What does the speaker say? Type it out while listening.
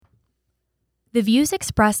The views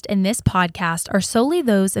expressed in this podcast are solely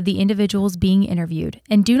those of the individuals being interviewed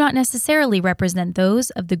and do not necessarily represent those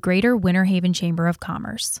of the Greater Winter Haven Chamber of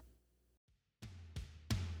Commerce.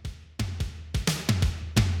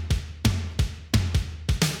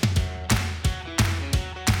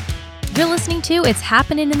 You're listening to It's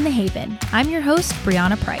Happening in the Haven. I'm your host,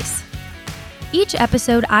 Brianna Price. Each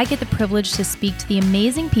episode, I get the privilege to speak to the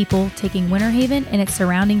amazing people taking Winter Haven and its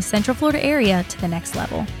surrounding Central Florida area to the next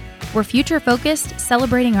level. We're future-focused,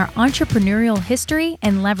 celebrating our entrepreneurial history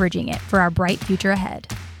and leveraging it for our bright future ahead.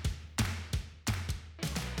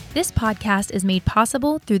 This podcast is made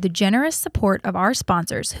possible through the generous support of our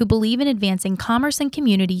sponsors who believe in advancing commerce and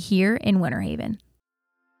community here in Winter Haven.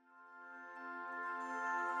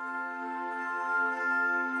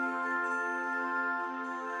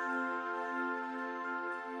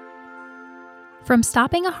 From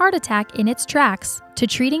stopping a heart attack in its tracks to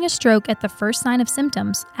treating a stroke at the first sign of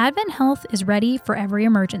symptoms, Advent Health is ready for every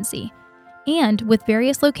emergency. And with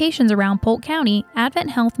various locations around Polk County, Advent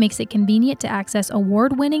Health makes it convenient to access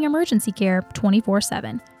award-winning emergency care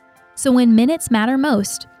 24/7. So when minutes matter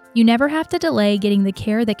most, you never have to delay getting the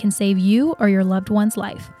care that can save you or your loved one's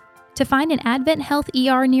life. To find an Advent Health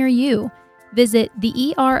ER near you, visit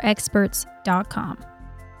theerexperts.com.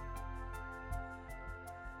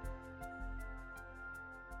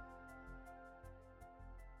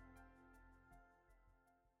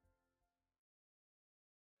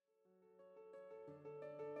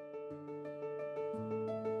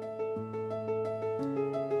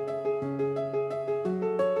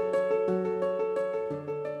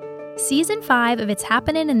 Season 5 of It's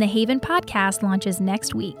Happening in the Haven podcast launches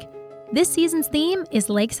next week. This season's theme is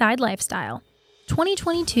Lakeside Lifestyle.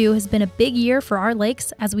 2022 has been a big year for our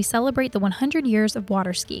lakes as we celebrate the 100 years of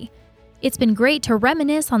water ski. It's been great to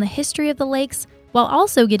reminisce on the history of the lakes while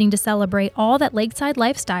also getting to celebrate all that Lakeside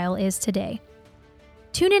Lifestyle is today.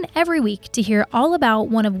 Tune in every week to hear all about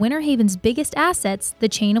one of Winter Haven's biggest assets, the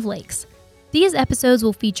chain of lakes. These episodes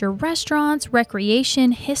will feature restaurants,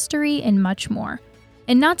 recreation, history, and much more.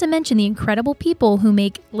 And not to mention the incredible people who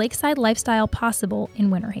make Lakeside Lifestyle possible in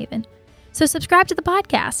Winter Haven. So subscribe to the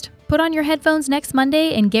podcast, put on your headphones next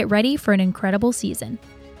Monday, and get ready for an incredible season.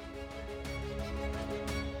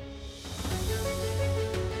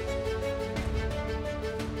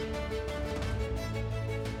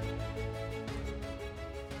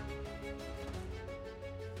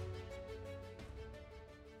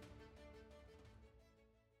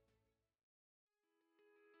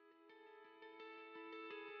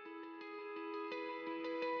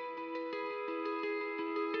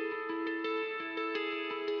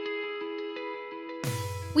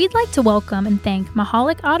 We'd like to welcome and thank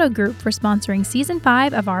Mahalik Auto Group for sponsoring Season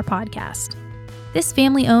 5 of our podcast. This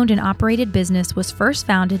family-owned and operated business was first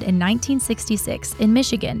founded in 1966 in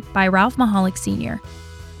Michigan by Ralph Mahalik Sr.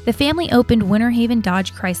 The family opened Winter Haven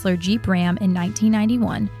Dodge Chrysler Jeep Ram in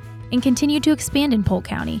 1991 and continued to expand in Polk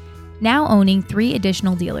County, now owning 3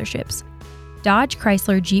 additional dealerships: Dodge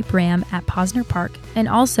Chrysler Jeep Ram at Posner Park and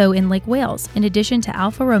also in Lake Wales, in addition to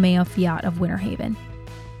Alfa Romeo Fiat of Winter Haven.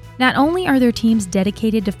 Not only are their teams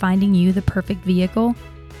dedicated to finding you the perfect vehicle,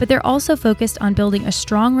 but they're also focused on building a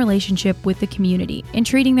strong relationship with the community and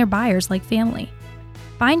treating their buyers like family.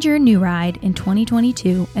 Find your new ride in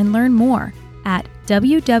 2022 and learn more at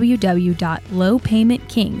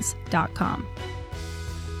www.lowpaymentkings.com.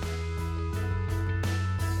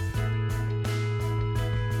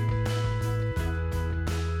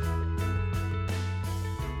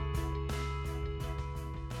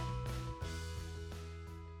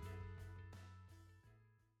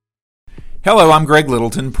 Hello, I'm Greg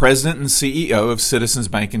Littleton, President and CEO of Citizens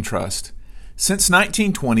Bank and Trust. Since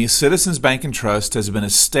 1920, Citizens Bank and Trust has been a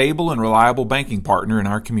stable and reliable banking partner in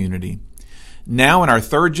our community. Now in our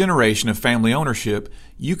 3rd generation of family ownership,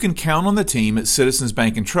 you can count on the team at Citizens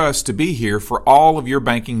Bank and Trust to be here for all of your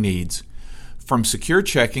banking needs. From secure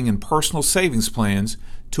checking and personal savings plans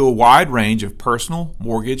to a wide range of personal,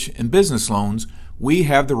 mortgage, and business loans, we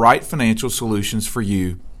have the right financial solutions for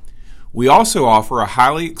you. We also offer a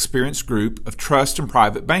highly experienced group of trust and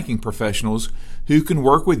private banking professionals who can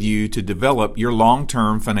work with you to develop your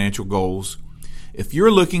long-term financial goals. If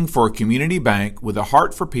you're looking for a community bank with a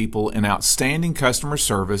heart for people and outstanding customer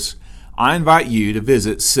service, I invite you to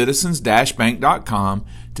visit citizens-bank.com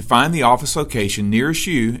to find the office location nearest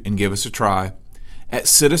you and give us a try. At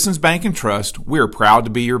Citizens Bank and Trust, we're proud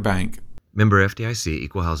to be your bank. Member FDIC,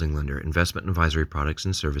 Equal Housing Lender. Investment advisory products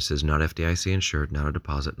and services not FDIC insured, not a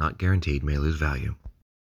deposit, not guaranteed, may lose value.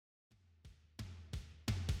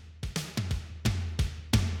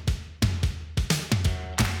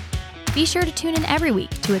 Be sure to tune in every week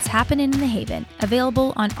to It's Happening in the Haven,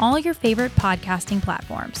 available on all your favorite podcasting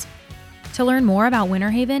platforms. To learn more about Winter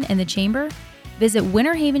Haven and the Chamber, visit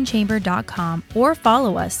winterhavenchamber.com or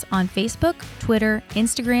follow us on Facebook, Twitter,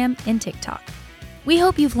 Instagram, and TikTok. We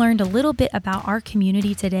hope you've learned a little bit about our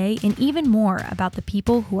community today and even more about the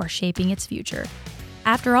people who are shaping its future.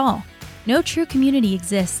 After all, no true community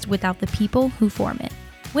exists without the people who form it.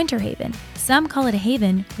 Winter Haven. Some call it a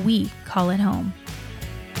haven, we call it home.